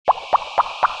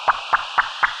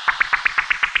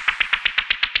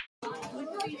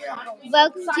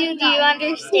Welcome to Do You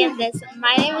Understand This?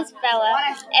 My name is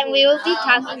Bella, and we will be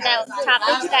talking about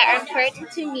topics that are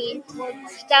important to me,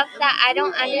 stuff that I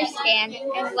don't understand,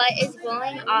 and what is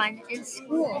going on in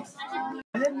school.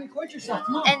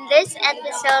 In this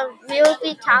episode, we will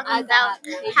be talking about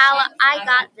how I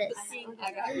got this.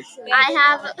 I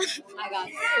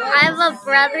have a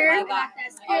brother,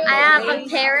 I have a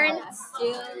parents,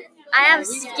 I have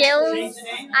skills,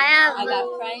 I have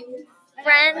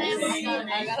friends,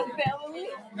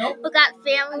 we got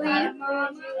family.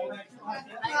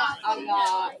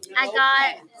 I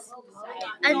got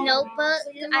a notebook.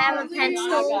 I have a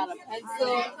pencil.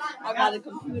 I got a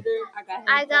computer.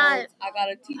 I got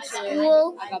a teacher.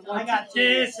 school. I got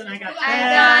this and I got I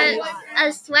that. got a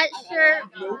sweatshirt.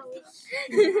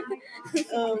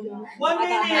 I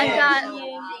got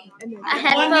a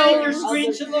headphones.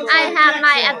 I have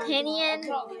my opinion.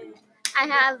 I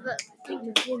have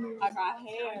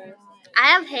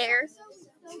hair. hair.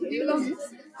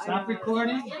 Stop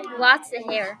recording. Lots of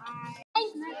hair.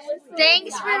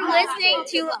 Thanks for listening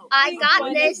to I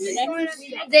Got This.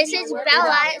 This is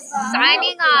Bella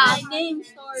signing off.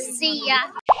 See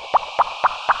ya.